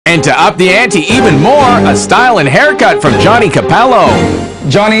And to up the ante even more, a style and haircut from Johnny Capello.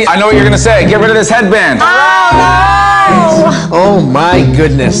 Johnny, I know what you're gonna say. Get rid of this headband. Oh my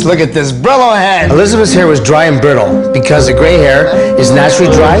goodness, look at this Brillo head. Elizabeth's hair was dry and brittle. Because the gray hair is naturally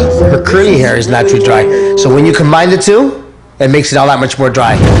dry, her curly hair is naturally dry. So when you combine the two, it makes it all that much more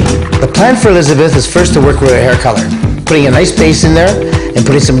dry. The plan for Elizabeth is first to work with her hair color, putting a nice base in there and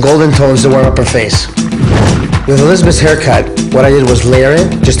putting some golden tones to warm up her face. With Elizabeth's haircut, what I did was layer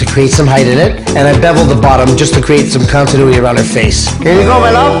it just to create some height in it, and I beveled the bottom just to create some continuity around her face. Here you go, my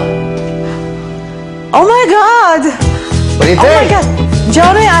love. Oh my God! What do you think? Oh my God!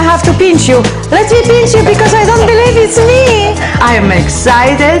 Johnny, I have to pinch you. Let me pinch you because I don't believe it's me. I am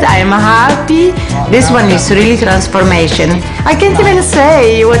excited, I am happy. This one is really transformation. I can't even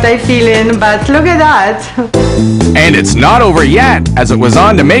say what I'm feeling, but look at that. And it's not over yet, as it was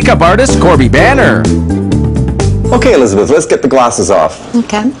on to makeup artist Corby Banner. Okay, Elizabeth, let's get the glasses off.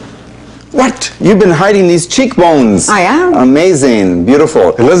 Okay. What? You've been hiding these cheekbones. I am. Amazing.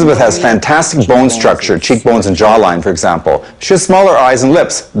 Beautiful. Elizabeth has fantastic bone structure, cheekbones and jawline, for example. She has smaller eyes and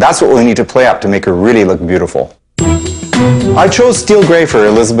lips. That's what we need to play up to make her really look beautiful. I chose steel gray for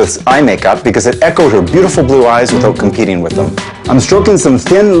Elizabeth's eye makeup because it echoed her beautiful blue eyes without competing with them. I'm stroking some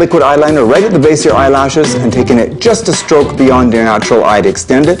thin liquid eyeliner right at the base of your eyelashes and taking it just a stroke beyond your natural eye to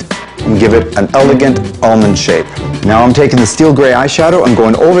extend it and give it an elegant almond shape. Now I'm taking the steel gray eyeshadow and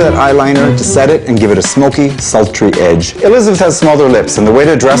going over that eyeliner to set it and give it a smoky, sultry edge. Elizabeth has smaller lips, and the way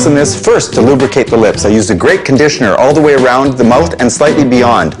to dress them is first to lubricate the lips. I used a great conditioner all the way around the mouth and slightly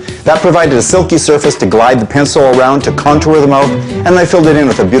beyond. That provided a silky surface to glide the pencil around to contour the mouth, and I filled it in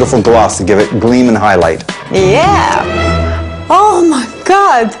with a beautiful gloss to give it gleam and highlight. Yeah. Oh my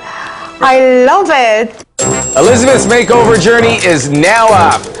God. I love it. Elizabeth's makeover journey is now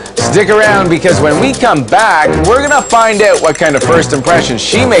up. Stick around because when we come back, we're gonna find out what kind of first impression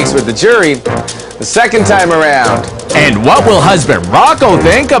she makes with the jury the second time around. And what will husband Rocco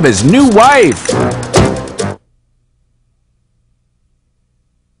think of his new wife?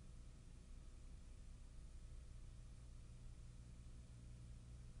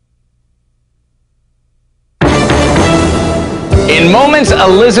 In moments,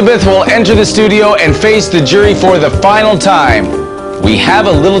 Elizabeth will enter the studio and face the jury for the final time. We have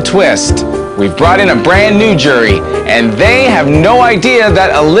a little twist. We've brought in a brand new jury, and they have no idea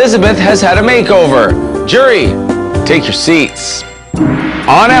that Elizabeth has had a makeover. Jury, take your seats.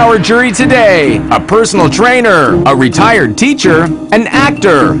 On our jury today, a personal trainer, a retired teacher, an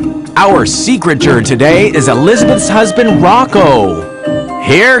actor. Our secret juror today is Elizabeth's husband, Rocco.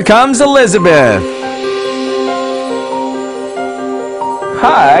 Here comes Elizabeth.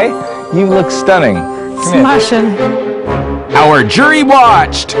 Hi, you look stunning. Smashing. Our jury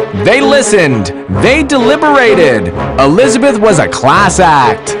watched, they listened, they deliberated. Elizabeth was a class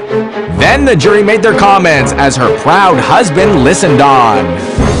act. Then the jury made their comments as her proud husband listened on.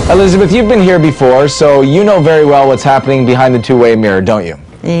 Elizabeth, you've been here before, so you know very well what's happening behind the two-way mirror, don't you?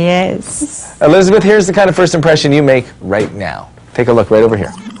 Yes. Elizabeth, here's the kind of first impression you make right now. Take a look right over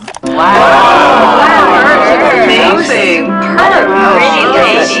here. Amazing.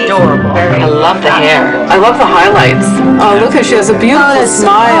 Adorable. I love the hair. I love the highlights. Oh, look at, she has a beautiful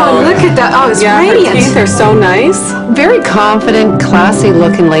smile. Oh, look at that. Oh, it's radiant. Her teeth are so nice. Very confident, classy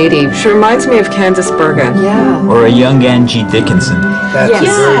looking lady. She reminds me of Candice Bergen. Yeah. Or a young Angie Dickinson. Yes.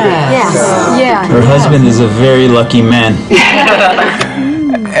 Yes. Yeah. Her husband is a very lucky man.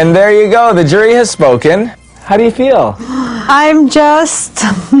 And there you go. The jury has spoken. How do you feel? I'm just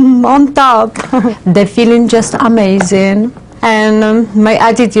on top. The feeling just amazing. And my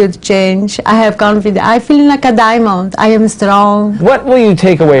attitude changed. I have confidence. I feel like a diamond. I am strong. What will you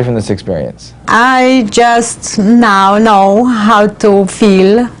take away from this experience? I just now know how to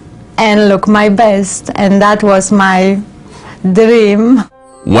feel and look my best. And that was my dream.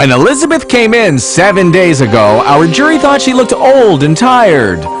 When Elizabeth came in 7 days ago, our jury thought she looked old and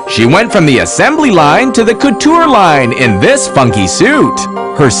tired. She went from the assembly line to the couture line in this funky suit.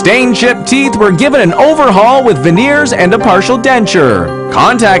 Her stain-chipped teeth were given an overhaul with veneers and a partial denture.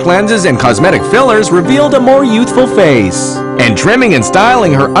 Contact lenses and cosmetic fillers revealed a more youthful face. And trimming and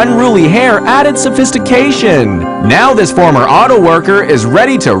styling her unruly hair added sophistication. Now this former auto worker is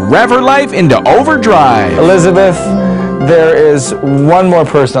ready to rev her life into overdrive. Elizabeth, there is one more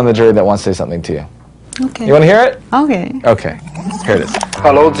person on the jury that wants to say something to you. Okay. You want to hear it? Okay. Okay. Here it is.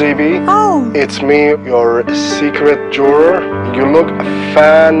 Hello, JB. Oh. It's me, your secret juror. You look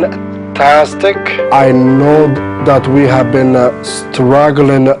fantastic. I know that we have been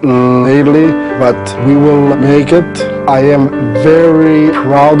struggling lately, but we will make it. I am very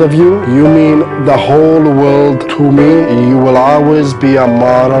proud of you. You mean the whole world to me. You will always be a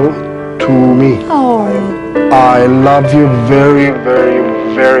model to me. Oh. I love you very, very,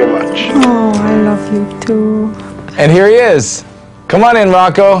 very much. Oh, I love you too. And here he is. Come on in,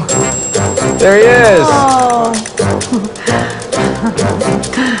 Rocco. There he is. Oh.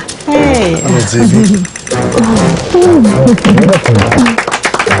 Hey.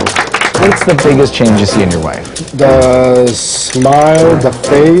 What's the biggest change you see in your wife? The smile, the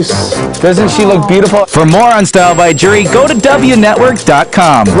face. Doesn't she look beautiful? For more on Style by Jury, go to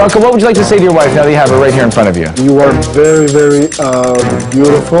WNetwork.com. Rocco, what would you like to say to your wife now that you have her right here in front of you? You are very, very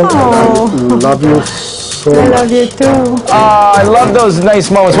beautiful. Oh. And I love you so I much. love you too. Oh, I love those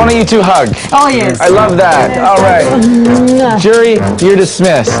nice moments. Why don't you two hug? Oh, yes. I love that. All right. Jury, you're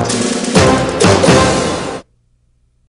dismissed.